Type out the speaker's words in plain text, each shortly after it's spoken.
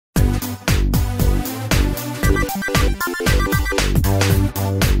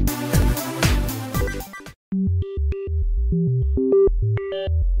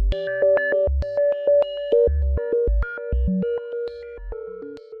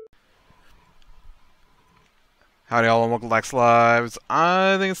Howdy all and welcome to Lex Lives.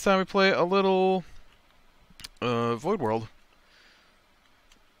 I think it's time we play a little Void World.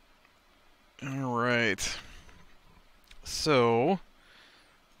 Alright. So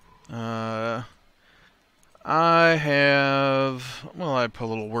I put a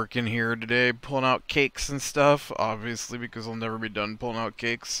little work in here today, pulling out cakes and stuff, obviously because I'll never be done pulling out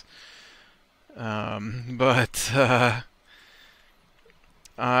cakes. I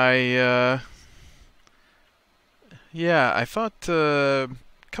thought a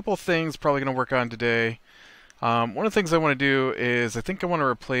couple of things probably going to work on today. One of the things I want to do is I think I want to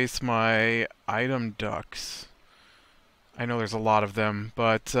replace my item ducks. I know there's a lot of them,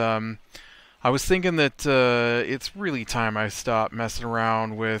 but I was thinking that it's really time I stop messing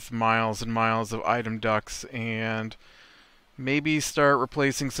around with miles and miles of item ducts and maybe start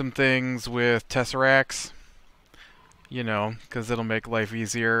replacing some things with Tesseracts. You know, because it'll make life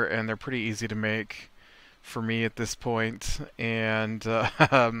easier, and they're pretty easy to make for me at this point. And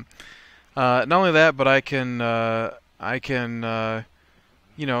not only that, but I can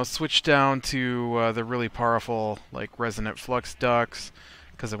you know, switch down to the really powerful like resonant flux ducts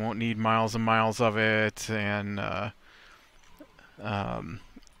because I won't need miles and miles of it, and I can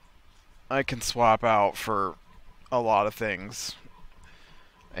swap out for a lot of things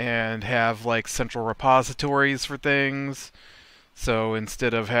and have like central repositories for things. So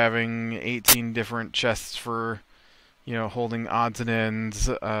instead of having 18 different chests for, you know, holding odds and ends,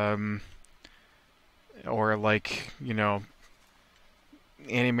 or like, you know,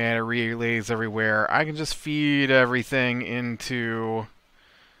 antimatter relays everywhere, I can just feed everything into...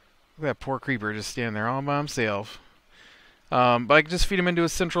 Look at that poor creeper just standing there all by himself. But I can just feed him into a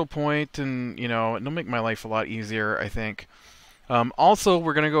central point, and, you know, it'll make my life a lot easier, I think. Also,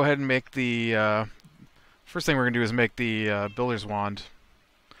 we're going to go ahead and make the... first thing we're going to do is make the Builder's Wand.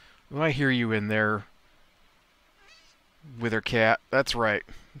 Oh, I hear you in there, Wither Cat. That's right.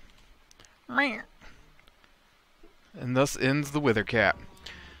 And thus ends the Wither Cat.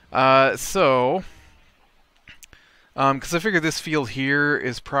 Because I figure this field here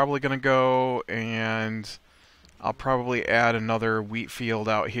is probably going to go, and I'll probably add another wheat field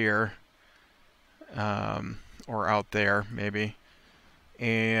out here. Or out there, maybe.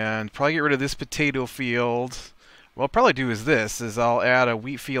 And probably get rid of this potato field. What I'll probably do is I'll add a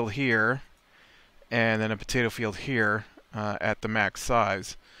wheat field here, and then a potato field here at the max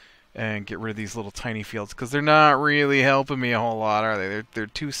size, and get rid of these little tiny fields because they're not really helping me a whole lot, are they? They're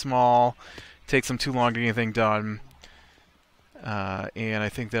too small. Takes them too long to get anything done, and I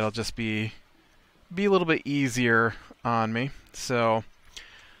think that'll just be a little bit easier on me. So,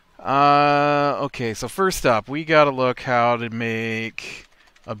 okay. So first up, we gotta look how to make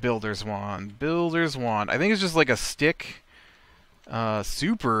a Builder's Wand. Builder's Wand. I think it's just like a stick.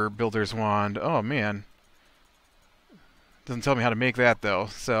 Super Builder's Wand. Oh, man. Doesn't tell me how to make that, though.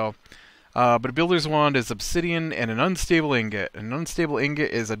 So, but a Builder's Wand is obsidian and an unstable ingot. An unstable ingot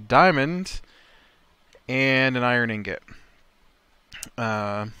is a diamond and an iron ingot.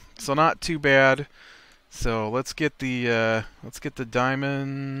 So not too bad. So let's get the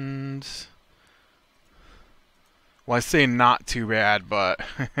diamond. Well, I say not too bad, but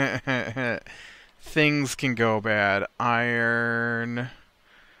things can go bad. Iron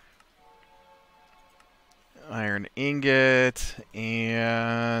ingot,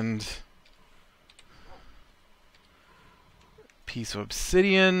 and piece of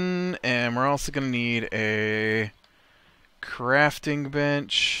obsidian, and we're also going to need a crafting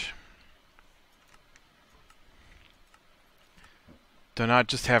bench. Do not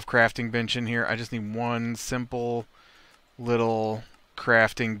just have crafting bench in here. I just need one simple little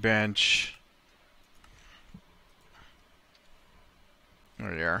crafting bench.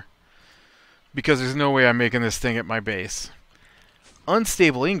 There you are. Because there's no way I'm making this thing at my base.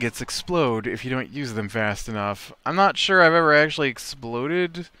 Unstable ingots explode if you don't use them fast enough. I'm not sure I've ever actually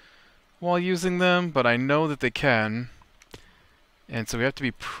exploded while using them, but I know that they can. And so we have to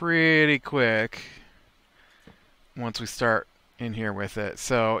be pretty quick once we start in here with it.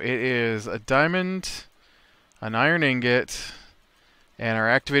 So it is a diamond, an iron ingot, and our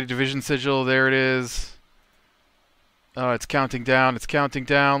activated division sigil. There it is. Oh, it's counting down. It's counting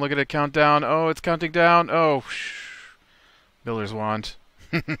down. Look at it count down. Oh, it's counting down. Oh, Builder's Wand.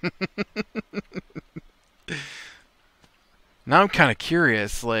 Now I'm kind of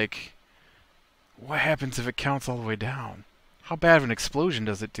curious, like, what happens if it counts all the way down? How bad of an explosion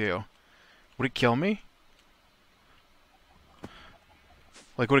does it do? Would it kill me?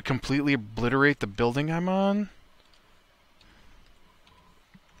 Like, would it completely obliterate the building I'm on?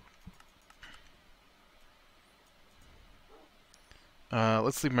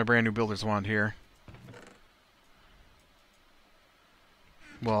 Let's leave my brand new Builder's Wand here.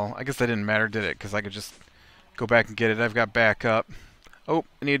 Well, I guess that didn't matter, did it? Because I could just go back and get it. I've got backup. Oh,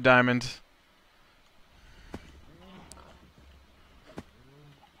 I need a diamond.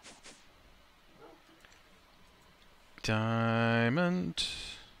 Diamond.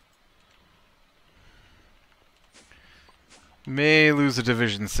 May lose a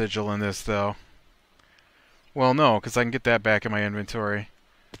division sigil in this, though. Well, no, because I can get that back in my inventory.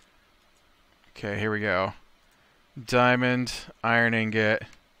 Okay, here we go. Diamond, iron ingot,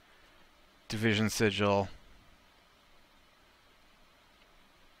 division sigil.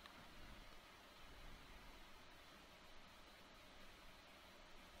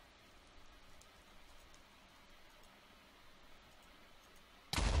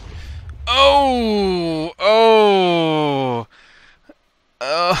 Oh! Oh!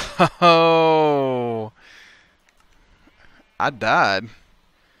 Oh! I died.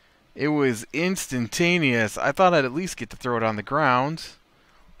 It was instantaneous. I thought I'd at least get to throw it on the ground.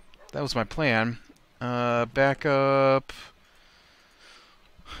 That was my plan. Back up.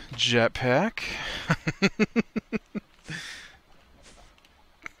 Jetpack.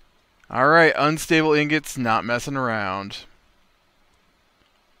 Alright, unstable ingots, not messing around.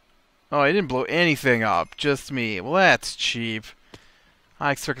 Oh, I didn't blow anything up, just me. Well, that's cheap.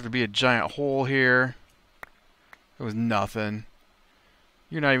 I expected there to be a giant hole here. It was nothing.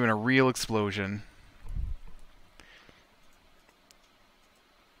 You're not even a real explosion.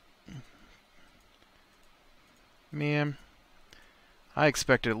 Man, I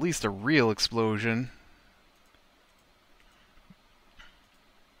expected at least a real explosion.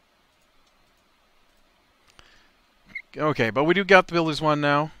 Okay, but we do got the Builder's Wand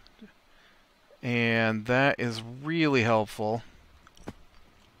now. And that is really helpful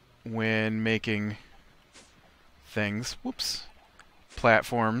when making things. Whoops.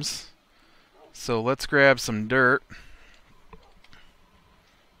 Platforms. So let's grab some dirt.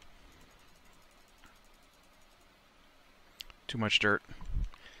 Too much dirt.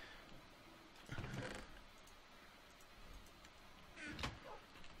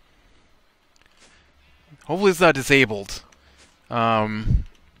 Hopefully it's not disabled.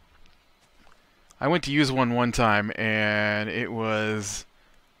 I went to use one time, and it was...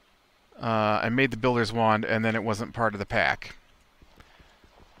 I made the Builder's Wand, and then it wasn't part of the pack.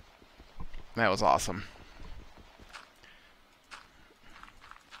 That was awesome.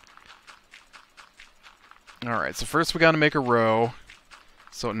 Alright, so first we gotta make a row,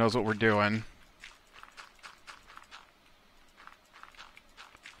 so it knows what we're doing.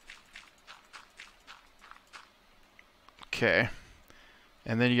 Okay.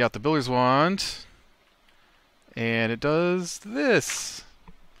 And then you got the Builder's Wand. And it does this.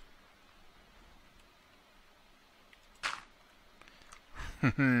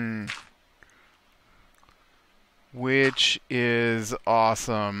 Which is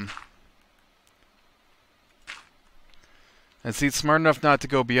awesome. And see, it's smart enough not to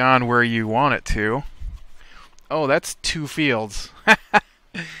go beyond where you want it to. Oh, that's 2 fields.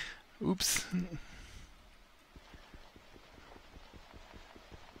 Oops.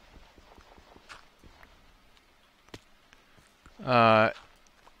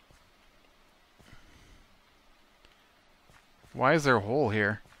 Why is there a hole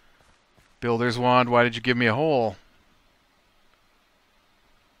here? Builder's Wand, why did you give me a hole?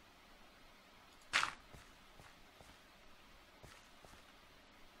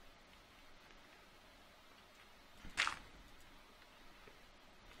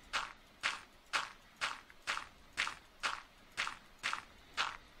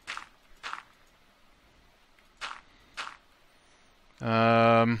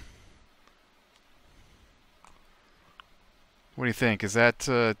 What do you think? Is that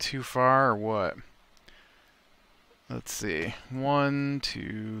too far or what? Let's see. 1,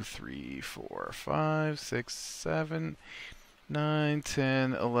 2, 3, 4, 5, 6, 7, 9,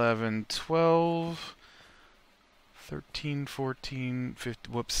 10, 11, 12, 13, 14,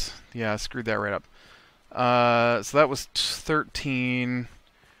 15. Whoops. Yeah, I screwed that right up. So that was 13,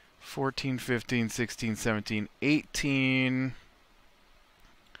 14, 15, 16, 17, 18...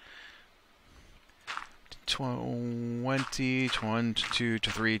 20, 22,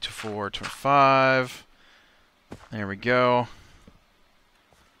 23, 24, 25. There we go.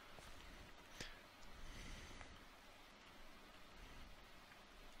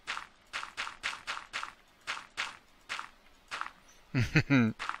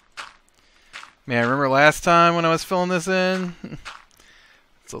 Man, remember last time when I was filling this in?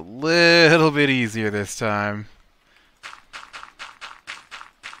 It's a little bit easier this time.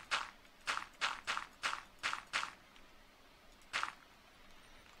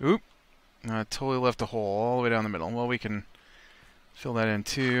 Oop. I totally left a hole all the way down the middle. Well, we can Fill that in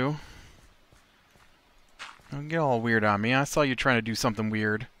too. Don't get all weird on me. I saw you trying to do something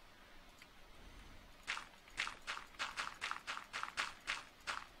weird.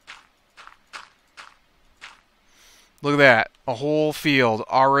 Look at that. A whole field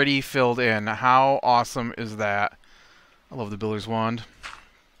already filled in. How awesome is that? I love the builder's wand.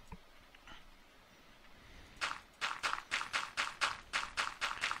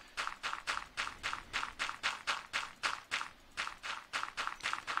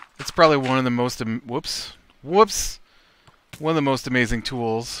 It's probably one of the most whoops. One of the most amazing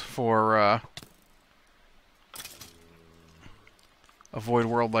tools for a void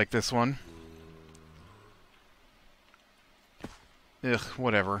world like this one. Ugh,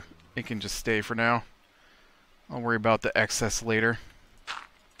 whatever. It can just stay for now. I'll worry about the excess later.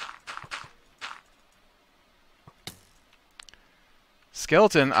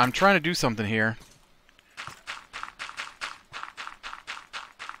 Skeleton, I'm trying to do something here.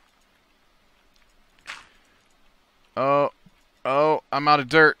 Oh, I'm out of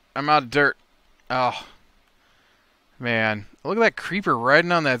dirt. I'm out of dirt. Oh. Man. Look at that creeper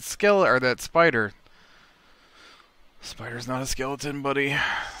riding on that skeleton, or that spider. Spider's not a skeleton, buddy.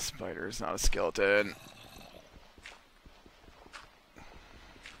 Spider's not a skeleton.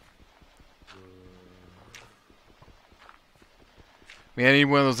 Man, I need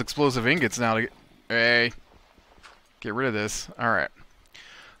one of those explosive ingots now to get rid of this. Alright.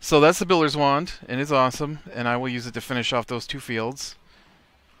 So that's the builder's wand, and it's awesome, and I will use it to finish off those 2 fields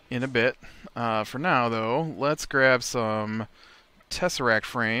in a bit. For now, though, let's grab some Tesseract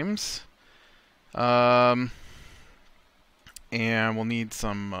frames. And we'll need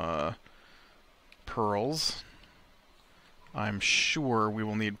some pearls. I'm sure we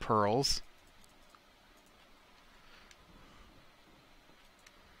will need pearls.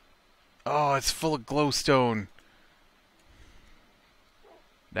 Oh, it's full of glowstone.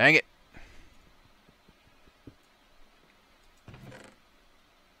 Dang it.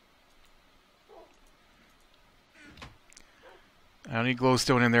 I don't need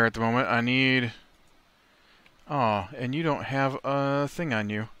glowstone in there at the moment. I need... Oh, and you don't have a thing on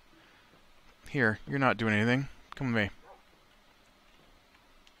you. Here, you're not doing anything. Come with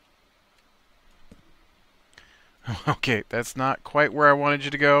me. Okay, that's not quite where I wanted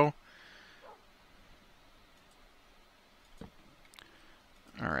you to go.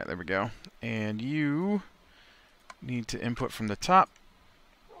 Alright, there we go. And you need to input from the top.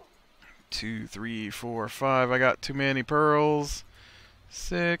 2, 3, 4, 5. I got too many pearls.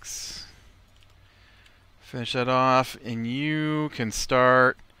 6. Finish that off, and you can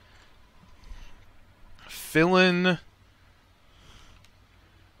start filling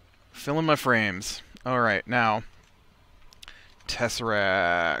my frames. Alright, now,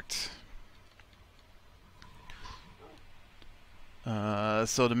 Tesseract.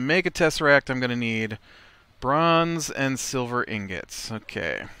 So to make a Tesseract, I'm going to need bronze and silver ingots.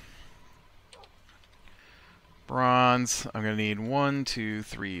 Okay. Bronze, I'm going to need 1, 2,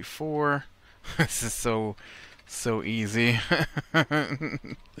 3, 4. This is so easy.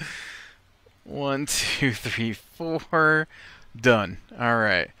 1, 2, 3, 4. Done.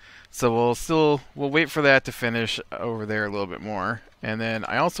 Alright. So we'll wait for that to finish over there a little bit more. And then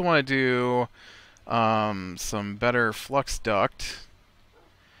I also want to do some better flux duct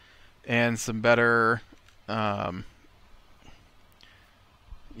and some better yeah,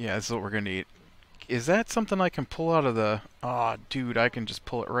 this is what we're gonna need. Is that something I can pull out of the... Oh, dude, I can just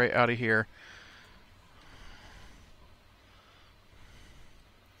pull it right out of here.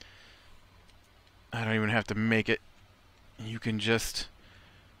 I don't even have to make it. You can just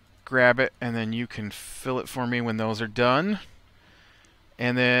grab it, and then you can fill it for me when those are done.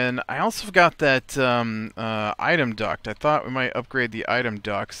 And then I also got that item duct. I thought we might upgrade the item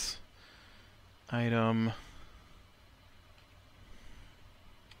ducts. Item...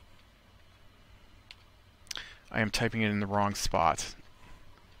 I am typing it in the wrong spot.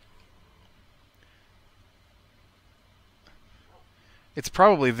 It's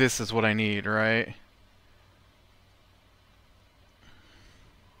probably this is what I need, right?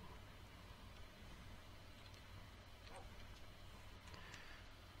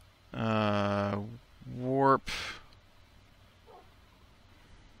 Warp.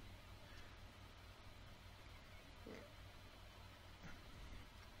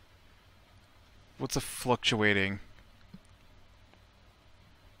 What's a fluctuating?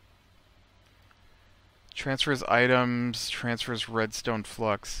 Transfers items, transfers redstone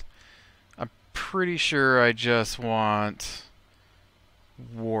flux. I'm pretty sure I just want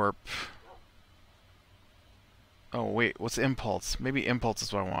warp. Oh wait, what's impulse? Maybe impulse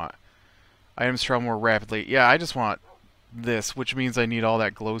is what I want. Items travel more rapidly. Yeah, I just want this, which means I need all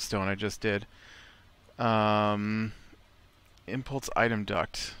that glowstone I just did. Impulse item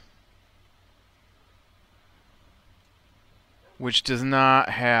duct, which does not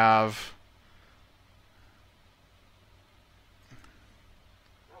have...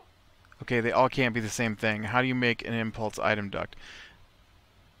 Okay, they all can't be the same thing. How do you make an impulse item duct?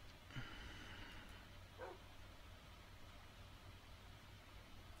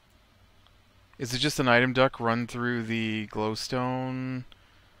 Is it just an item duct run through the glowstone?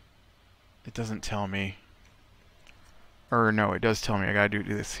 It doesn't tell me. Or no, it does tell me. I gotta do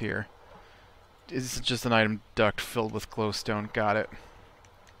this here. It's just an item duct filled with glowstone. Got it.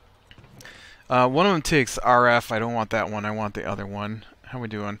 One of them takes RF. I don't want that one. I want the other one. How are we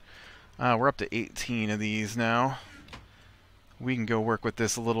doing? We're up to 18 of these now. We can go work with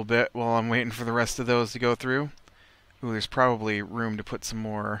this a little bit while I'm waiting for the rest of those to go through. Ooh, there's probably room to put some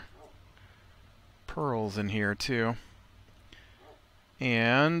more pearls in here too.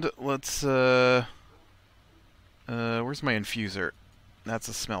 And let's where's my infuser? That's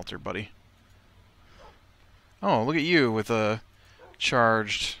a smelter, buddy. Oh, look at you with a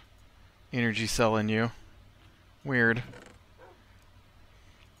charged energy cell in you. Weird.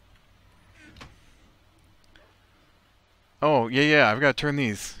 Oh, yeah, I've got to turn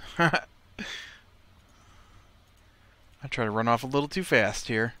these. I try to run off a little too fast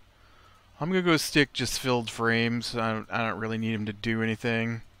here. I'm going to go stick just filled frames. I don't really need them to do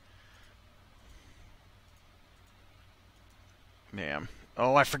anything. Damn.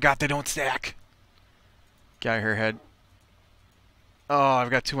 Oh, I forgot they don't stack. Get out of here, head. Oh, I've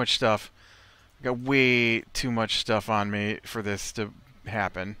got too much stuff. I've got way too much stuff on me for this to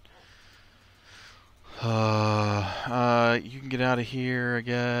happen. You can get out of here, I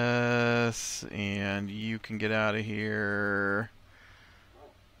guess. And you can get out of here.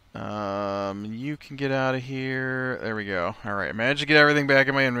 You can get out of here. There we go. Alright, I managed to get everything back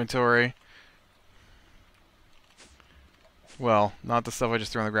in my inventory. Well, not the stuff I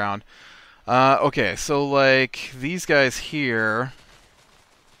just threw on the ground. Okay, so like these guys here,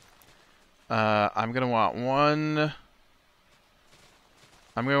 I'm gonna want one.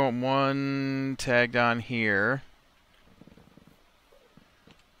 I'm gonna want one tagged on here.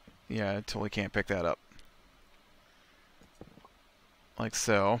 Yeah, I totally can't pick that up. Like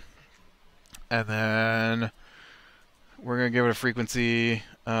so. And then we're gonna give it a frequency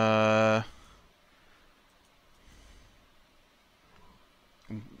 1,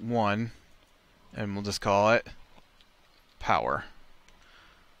 and we'll just call it power.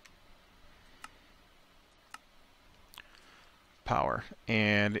 Power.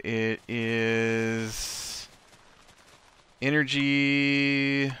 And it is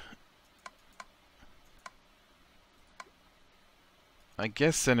energy. I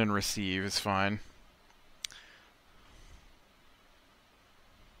guess send and receive is fine.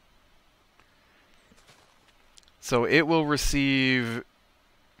 So it will receive.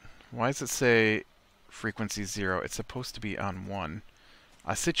 Why does it say frequency 0? It's supposed to be on 1.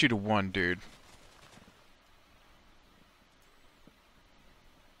 I set you to 1, dude.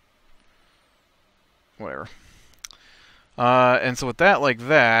 Whatever. And so with that like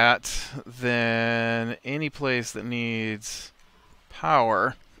that, then any place that needs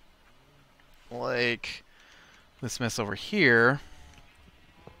power, like this mess over here.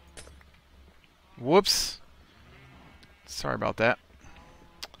 Whoops. Sorry about that.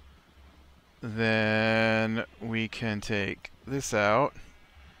 Then we can take this out,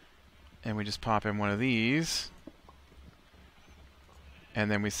 and we just pop in one of these,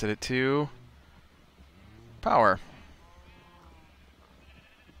 and then we set it to power.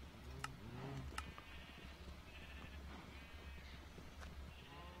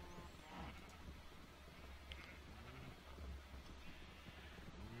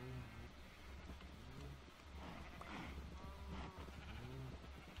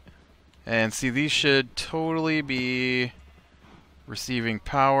 And see, these should totally be receiving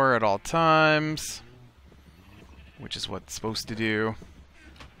power at all times, which is what it's supposed to do.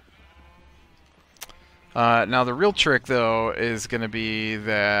 Now the real trick, though, is going to be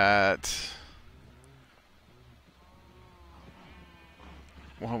that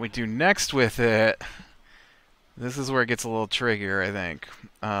what we do next with it, this is where it gets a little trickier, I think.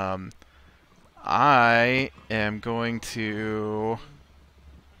 I am going to...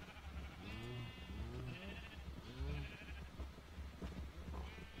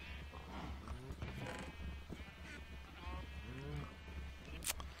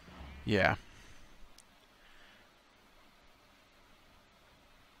 Yeah.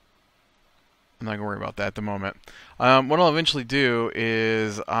 I'm not going to worry about that at the moment. What I'll eventually do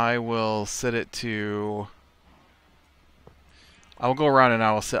is I will set it to I'll go around and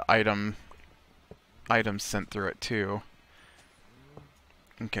I will set items sent through it too.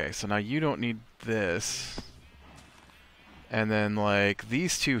 Okay, so now you don't need this. And then, like,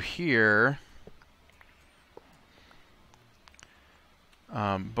 these two here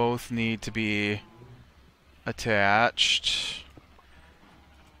both need to be attached.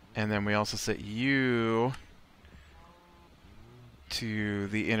 And then we also set you to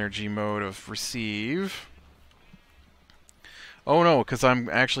the energy mode of receive. Oh no, because I'm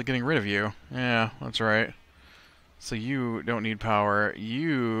actually getting rid of you. Yeah, that's right. So you don't need power.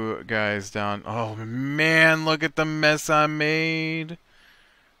 You guys down. Oh man, look at the mess I made.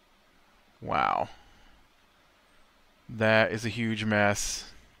 Wow. That is a huge mess.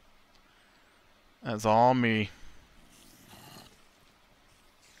 That's all me.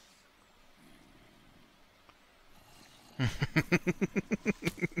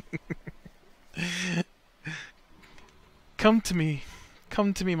 Come to me.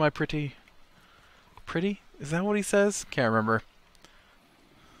 Come to me, my pretty. Pretty? Is that what he says? Can't remember.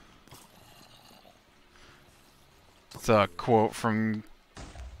 It's a quote from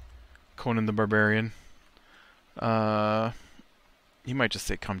Conan the Barbarian. You might just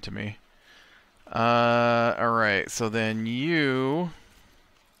say, come to me. Alright, so then you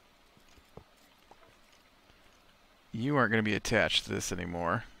aren't going to be attached to this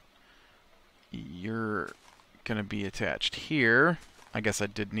anymore. You're going to be attached here. I guess I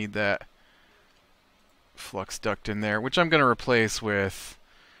did need that flux duct in there, which I'm going to replace with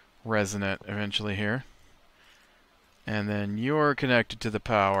resonant eventually here. And then you're connected to the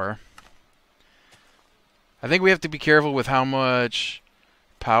power. I think we have to be careful with how much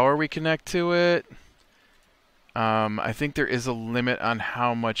power we connect to it. I think there is a limit on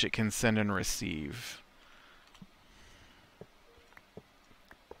how much it can send and receive.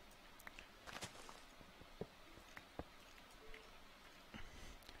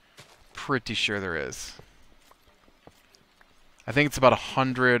 Pretty sure there is. I think it's about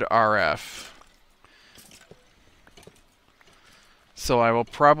 100 RF. So I will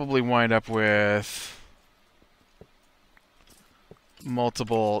probably wind up with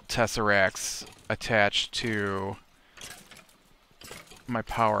multiple Tesseracts attached to my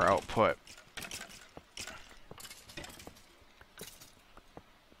power output.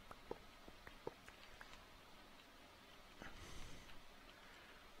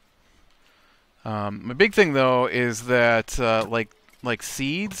 My big thing though is that like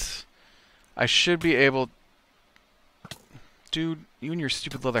seeds, I should be able. Dude, you and your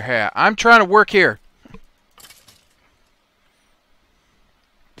stupid leather hat. I'm trying to work here.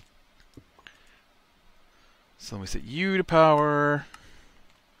 So let me set you to power.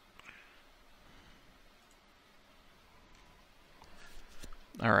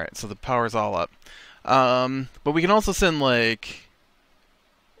 Alright, so the power's all up. But we can also send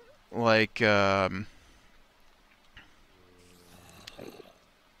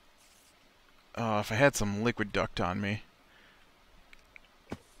if I had some liquid duct on me.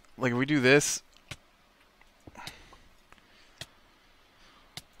 Like if we do this,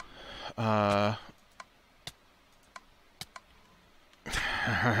 I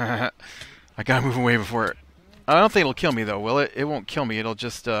gotta move away before it. I don't think it'll kill me though, will it? It won't kill me. It'll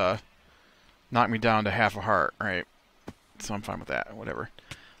just knock me down to half a heart, right? So I'm fine with that. Whatever.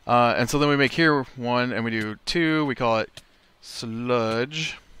 And so then we make here 1, and we do 2. We call it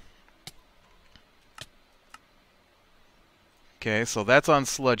sludge. Okay, so that's on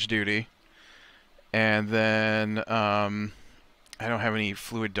sludge duty. And then I don't have any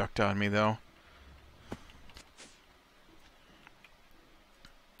fluid duct on me though.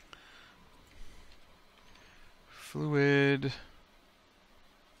 Fluid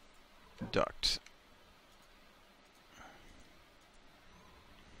duct.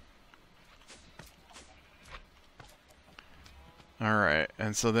 Alright,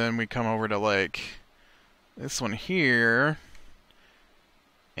 and so then we come over to like this one here,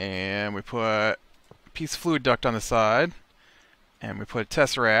 and we put a piece of fluid duct on the side, and we put a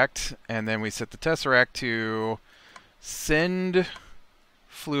tesseract, and then we set the tesseract to send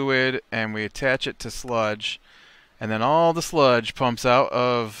fluid, and we attach it to sludge, and then all the sludge pumps out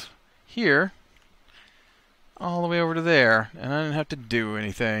of here all the way over to there, and I didn't have to do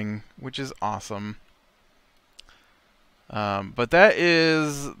anything, which is awesome. But that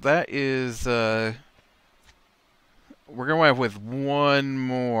is we're gonna wind up with one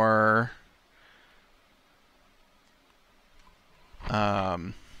more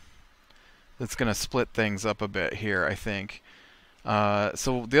that's gonna split things up a bit here, I think.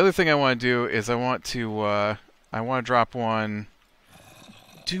 So the other thing I want to do is I want to drop one.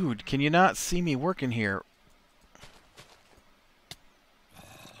 Dude, can you not see me working here?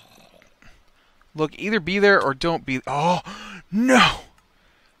 Look, either be there or don't be. Oh, no!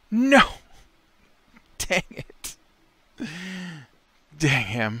 No! Dang it. Dang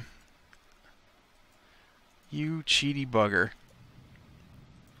him. You cheaty bugger.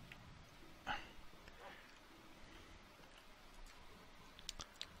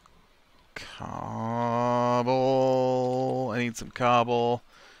 Cobble. I need some cobble.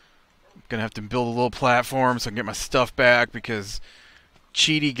 I'm gonna have to build a little platform so I can get my stuff back because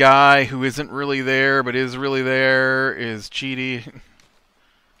cheaty guy who isn't really there but is really there is cheaty.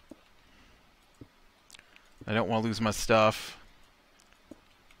 I don't want to lose my stuff.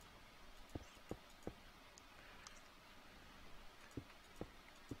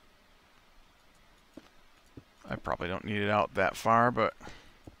 I probably don't need it out that far, but...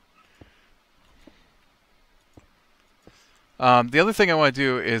 the other thing I want to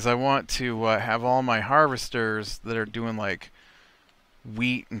do is I want to have all my harvesters that are doing like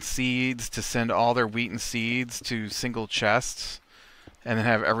wheat and seeds to send all their wheat and seeds to single chests, and then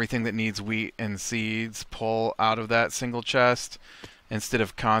have everything that needs wheat and seeds pull out of that single chest instead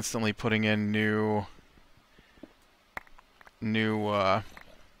of constantly putting in new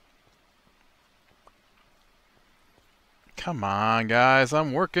come on, guys,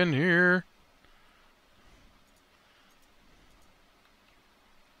 I'm working here.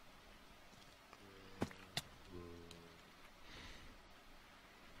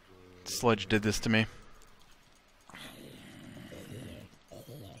 Sludge did this to me.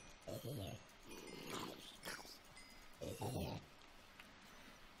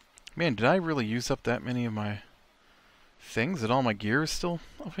 Man, did I really use up that many of my things? That all my gear is still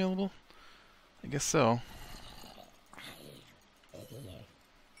available? I guess so.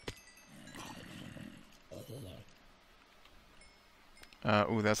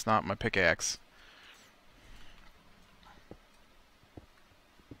 Ooh, that's not my pickaxe.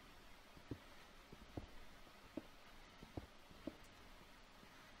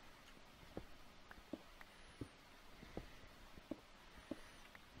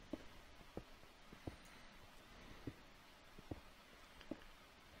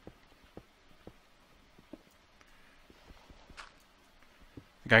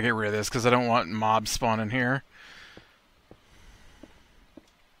 Gotta get rid of this because I don't want mobs spawning here.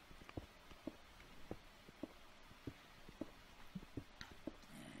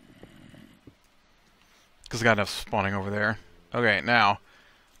 Because I got enough spawning over there. Okay, now,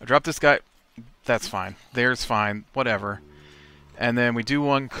 I drop this guy. That's fine. There's fine. Whatever. And then we do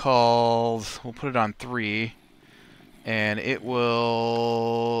one called... We'll put it on 3. And it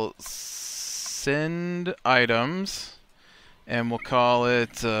will send items. And we'll call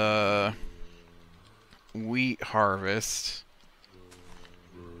it wheat harvest.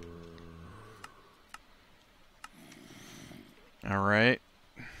 Alright.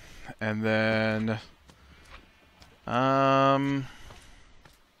 And then... I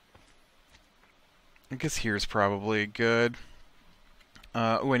guess here's probably good.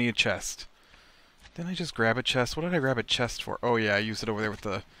 Oh, I need a chest. Didn't I just grab a chest? What did I grab a chest for? Oh yeah, I used it over there with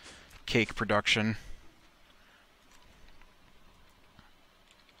the cake production.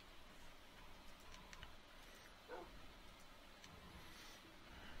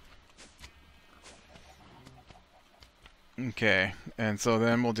 Okay, and so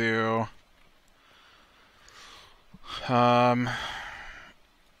then we'll do...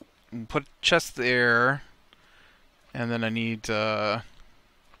 put chest there, and then I need well,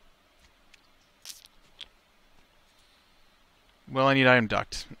 I need item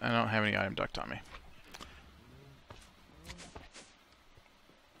duct. I don't have any item duct on me.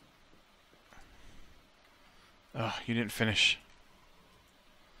 Oh, you didn't finish.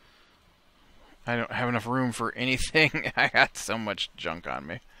 I don't have enough room for anything. I got so much junk on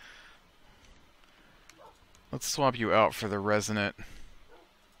me. Let's swap you out for the resonant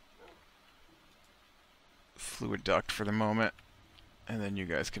fluid duct for the moment, and then you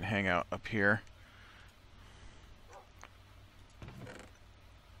guys can hang out up here.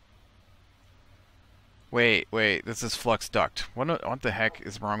 Wait, this is flux duct. What the heck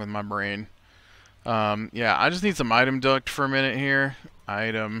is wrong with my brain? Yeah, I just need some item duct for a minute here.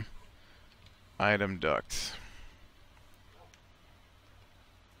 Item duct.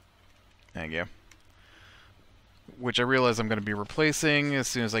 Thank you. Which I realize I'm going to be replacing as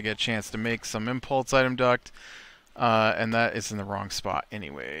soon as I get a chance to make some impulse item duct. And that is in the wrong spot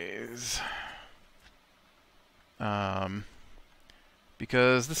anyways.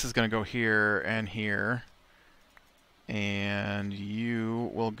 Because this is going to go here and here. And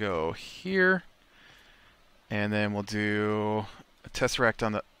you will go here. And then we'll do a Tesseract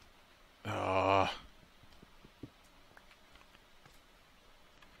on the...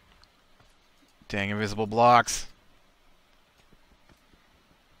 Dang invisible blocks.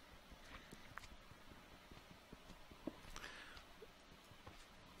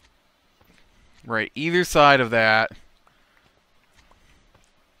 Right, either side of that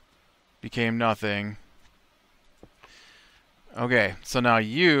became nothing. Okay, so now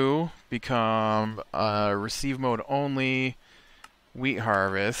you become receive mode only wheat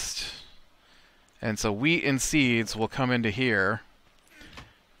harvest. And so wheat and seeds will come into here.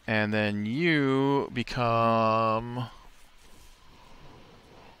 And then you become...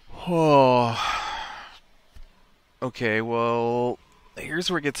 Oh. Okay, well, here's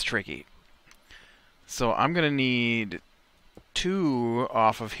where it gets tricky. So I'm going to need 2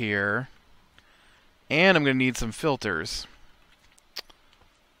 off of here, and I'm going to need some filters.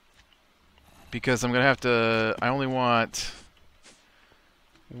 Because I'm going to have to... I only want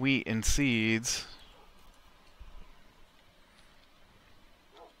wheat and seeds.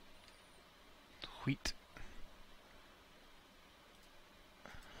 Wheat.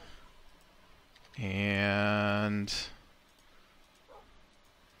 And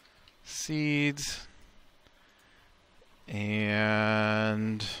seeds.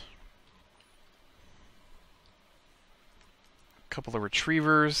 And a couple of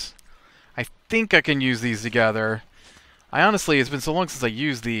retrievers. I think I can use these together. I honestly, it's been so long since I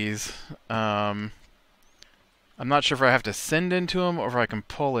used these. I'm not sure if I have to send into them or if I can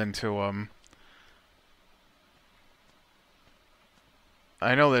pull into them.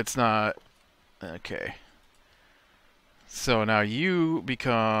 I know that's not... Okay. So now you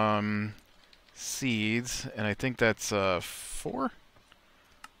become seeds, and I think that's 4.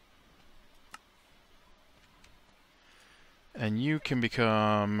 And you can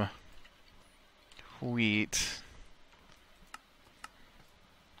become wheat.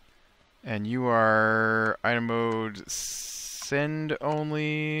 And you are item mode send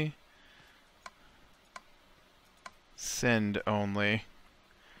only. Send only.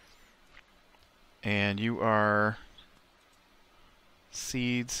 And you are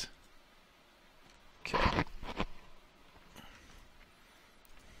seeds. Okay.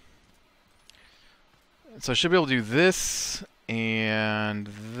 So I should be able to do this, and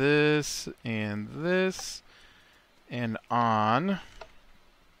this, and this, and on.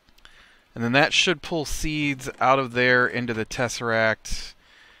 And then that should pull seeds out of there into the Tesseract.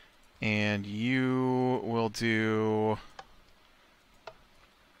 And you will do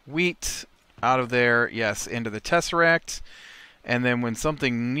wheat out of there, yes, into the Tesseract. And then when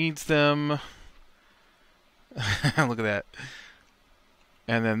something needs them... Look at that.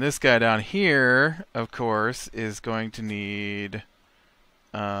 And then this guy down here, of course, is going to need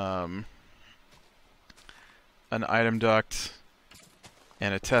an item duct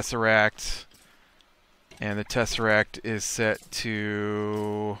and a Tesseract. And the Tesseract is set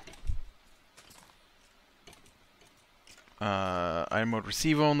to item mode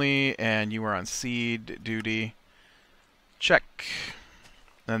receive only, and you are on seed duty. Check.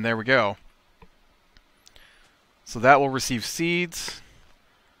 And there we go. So that will receive seeds.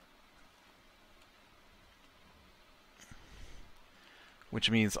 Which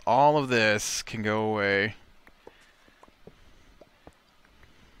means all of this can go away.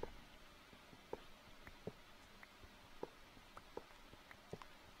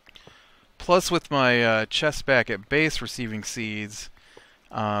 Plus, with my chest back at base receiving seeds,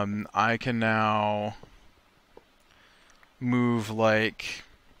 I can now move like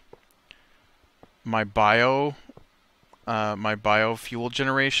my biofuel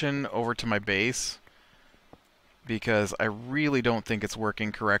generation over to my base, because I really don't think it's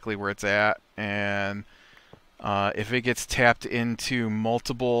working correctly where it's at, and if it gets tapped into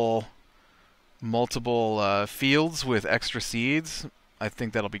multiple fields with extra seeds, I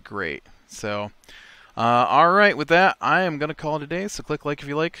think that'll be great. So, alright, with that, I am going to call it a day, so click like if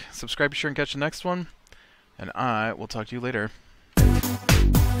you like, subscribe, be sure and catch the next one, and I will talk to you later.